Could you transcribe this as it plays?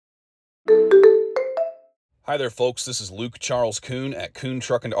Hi there, folks. This is Luke Charles Kuhn at Kuhn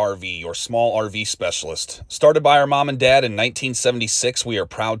Truck and RV, your small RV specialist. Started by our mom and dad in 1976, we are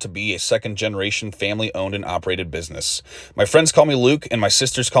proud to be a second-generation family-owned and operated business. My friends call me Luke, and my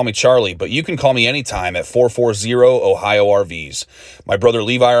sisters call me Charlie, but you can call me anytime at 440-OHIO RVs. My brother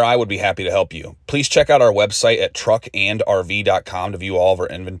Levi or I would be happy to help you. Please check out our website at truckandrv.com to view all of our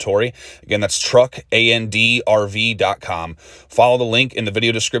inventory. Again, that's truckandrv.com. Follow the link in the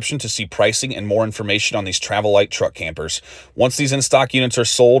video description to see pricing and more information on these travel light truck campers. Once these in-stock units are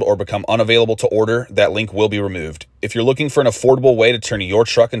sold or become unavailable to order, that link will be removed. If you're looking for an affordable way to turn your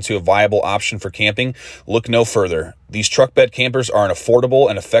truck into a viable option for camping, look no further. These truck bed campers are an affordable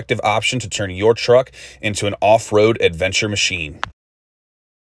and effective option to turn your truck into an off-road adventure machine.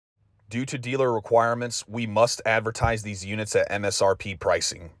 Due to dealer requirements, we must advertise these units at MSRP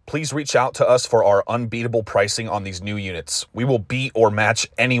pricing. Please reach out to us for our unbeatable pricing on these new units. We will beat or match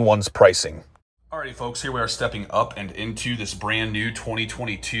anyone's pricing. Alrighty, folks, here we are stepping up and into this brand new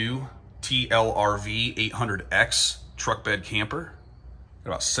 2022 TLRV 800X truck bed camper.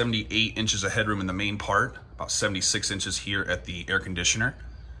 Got about 78 inches of headroom in the main part, about 76 inches here at the air conditioner.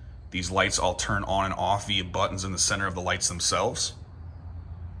 These lights all turn on and off via buttons in the center of the lights themselves.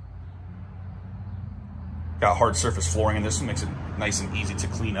 Got hard surface flooring in this one, makes it nice and easy to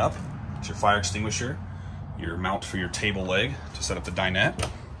clean up. It's your fire extinguisher, your mount for your table leg to set up the dinette.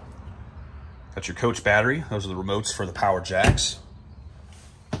 Got your coach battery. Those are the remotes for the power jacks.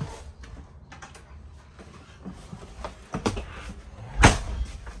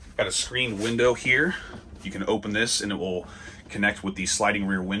 Got a screen window here. You can open this and it will connect with the sliding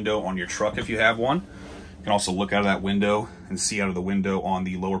rear window on your truck if you have one. You can also look out of that window and see out of the window on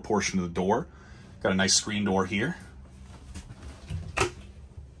the lower portion of the door. Got a nice screen door here.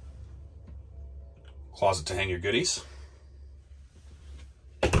 Closet to hang your goodies.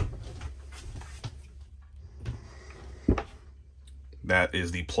 That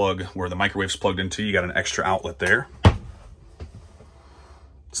is the plug where the microwave's plugged into. You got an extra outlet there.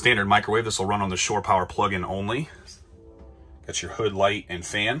 Standard microwave. This will run on the shore power plug-in only. Got your hood light and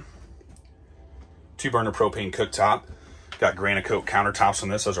fan. 2-burner propane cooktop. Got Granicoat countertops on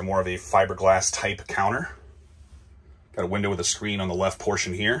this. Those are more of a fiberglass type counter. Got a window with a screen on the left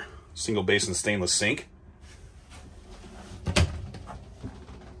portion here. Single basin stainless sink.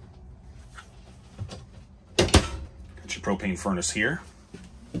 Propane furnace here.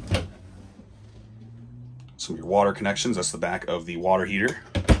 Some of your water connections. That's the back of the water heater.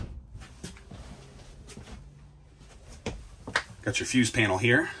 Got your fuse panel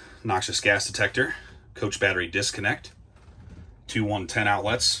here. Noxious gas detector. Coach battery disconnect. 2 110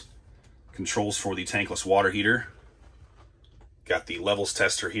 outlets. Controls for the tankless water heater. Got the levels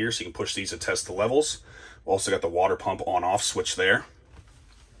tester here, so you can push these to test the levels. Also got the water pump on-off switch there.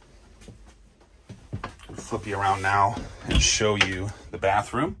 Flip you around now and show you the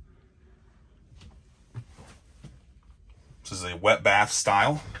bathroom. This is a wet bath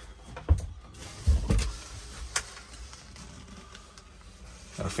style.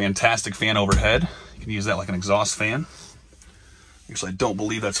 Got a fantastic fan overhead. You can use that like an exhaust fan. Actually, I don't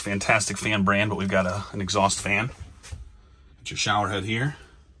believe that's Fantastic Fan brand, but we've got an exhaust fan. Got your shower head here.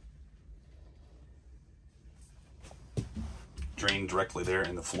 Drain directly there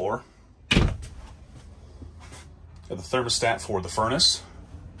in the floor. Got the thermostat for the furnace.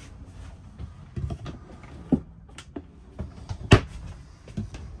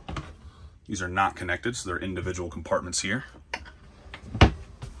 These are not connected, so they're individual compartments here.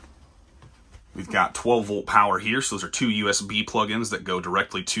 We've got 12-volt power here, so those are 2 USB plug-ins that go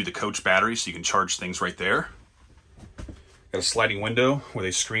directly to the coach battery, so you can charge things right there. Got a sliding window with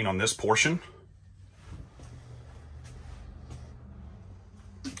a screen on this portion.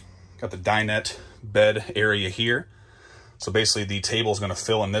 Got the dinette bed area here. So basically the table is going to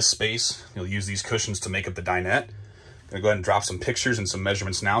fill in this space. You'll use these cushions to make up the dinette. I'm going to go ahead and drop some pictures and some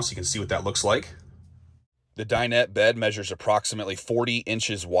measurements now so you can see what that looks like. The dinette bed measures approximately 40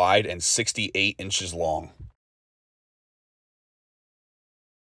 inches wide and 68 inches long.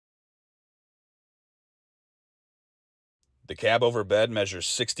 The cab over bed measures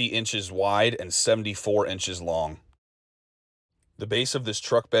 60 inches wide and 74 inches long. The base of this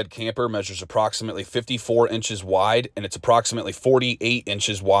truck bed camper measures approximately 54 inches wide, and it's approximately 48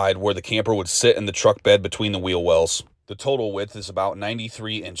 inches wide where the camper would sit in the truck bed between the wheel wells. The total width is about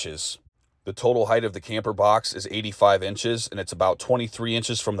 93 inches. The total height of the camper box is 85 inches, and it's about 23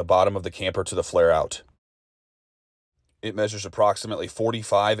 inches from the bottom of the camper to the flare-out. It measures approximately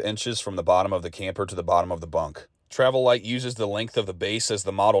 45 inches from the bottom of the camper to the bottom of the bunk. Travel Lite uses the length of the base as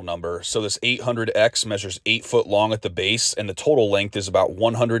the model number, so this 800X measures 8 foot long at the base, and the total length is about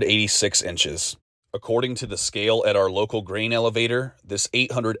 186 inches. According to the scale at our local grain elevator, this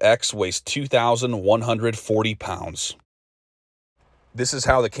 800X weighs 2,140 pounds. This is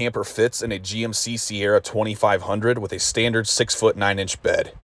how the camper fits in a GMC Sierra 2500 with a standard 6-foot 9-inch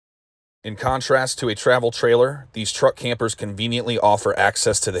bed. In contrast to a travel trailer, these truck campers conveniently offer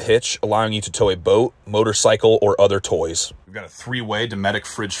access to the hitch, allowing you to tow a boat, motorcycle, or other toys. We've got a 3-way Dometic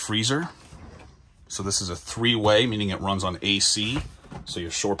fridge freezer. So this is a 3-way, meaning it runs on AC, so your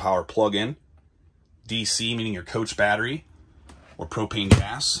shore power plug-in. DC, meaning your coach battery, or propane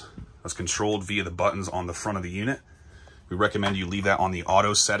gas. That's controlled via the buttons on the front of the unit. We recommend you leave that on the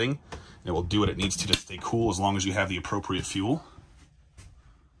auto setting. It will do what it needs to stay cool as long as you have the appropriate fuel.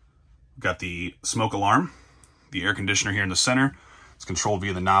 We've got the smoke alarm, the air conditioner here in the center. It's controlled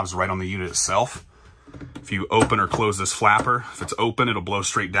via the knobs right on the unit itself. If you open or close this flapper, if it's open, it'll blow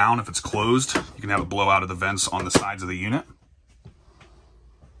straight down. If it's closed, you can have it blow out of the vents on the sides of the unit.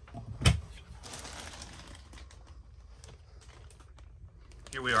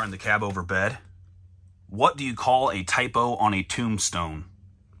 Here we are in the cab over bed. What do you call a typo on a tombstone?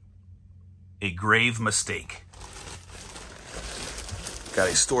 A grave mistake. Got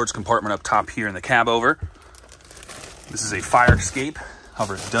a storage compartment up top here in the cab over. This is a fire escape.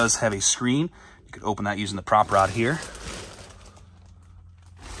 However, it does have a screen. You could open that using the prop rod here.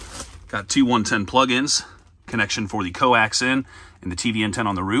 Got two 110 plug-ins, connection for the coax in and the TV antenna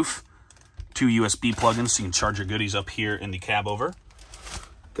on the roof. Two USB plug-ins so you can charge your goodies up here in the cab over.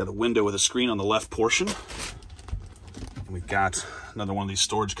 Got a window with a screen on the left portion. And we've got another one of these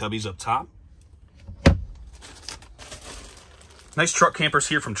storage cubbies up top. Nice truck campers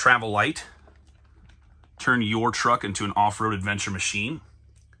here from Travel Lite. Turn your truck into an off-road adventure machine.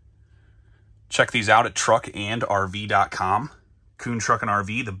 Check these out at truckandrv.com. Kuhn Truck and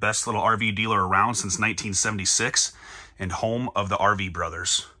RV, the best little RV dealer around since 1976 and home of the RV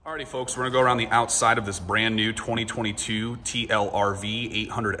brothers. Alrighty folks, we're gonna go around the outside of this brand new 2022 TLRV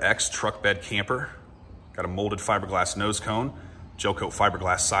 800X truck bed camper. Got a molded fiberglass nose cone, gel coat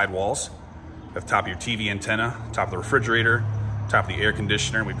fiberglass sidewalls. At the top of your TV antenna, top of the refrigerator, top of the air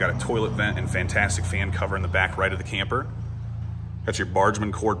conditioner. We've got a toilet vent and fantastic fan cover in the back right of the camper. Got your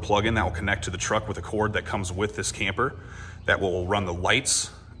Bargeman cord plug-in that will connect to the truck with a cord that comes with this camper that will run the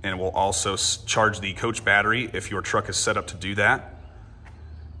lights and will also charge the coach battery if your truck is set up to do that.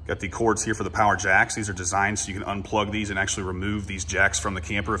 Got the cords here for the power jacks. These are designed so you can unplug these and actually remove these jacks from the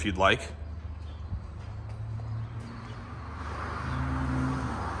camper if you'd like.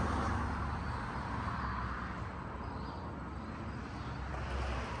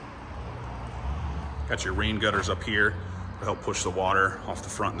 Got your rain gutters up here to help push the water off the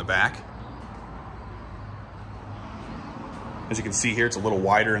front and the back. As you can see here, it's a little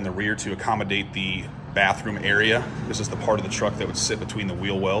wider in the rear to accommodate the bathroom area. This is the part of the truck that would sit between the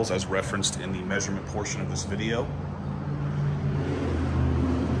wheel wells as referenced in the measurement portion of this video.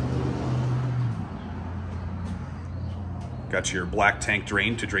 Got your black tank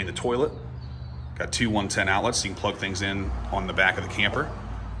drain to drain the toilet. Got two 110 outlets so you can plug things in on the back of the camper.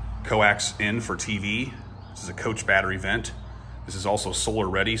 Coax in for TV. This is a coach battery vent. This is also solar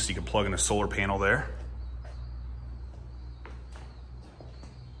ready so you can plug in a solar panel there.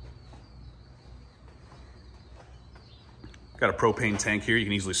 Got a propane tank here, you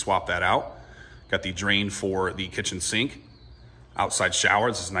can easily swap that out. Got the drain for the kitchen sink. Outside shower,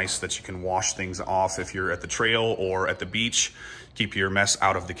 this is nice that you can wash things off if you're at the trail or at the beach. Keep your mess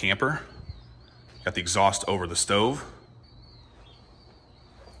out of the camper. Got the exhaust over the stove.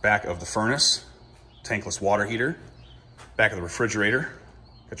 Back of the furnace, tankless water heater. Back of the refrigerator,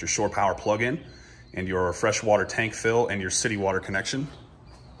 got your shore power plug-in and your freshwater tank fill and your city water connection.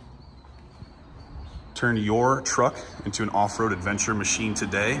 Turn your truck into an off-road adventure machine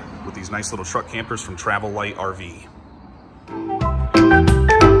today with these nice little truck campers from Travel Lite RV.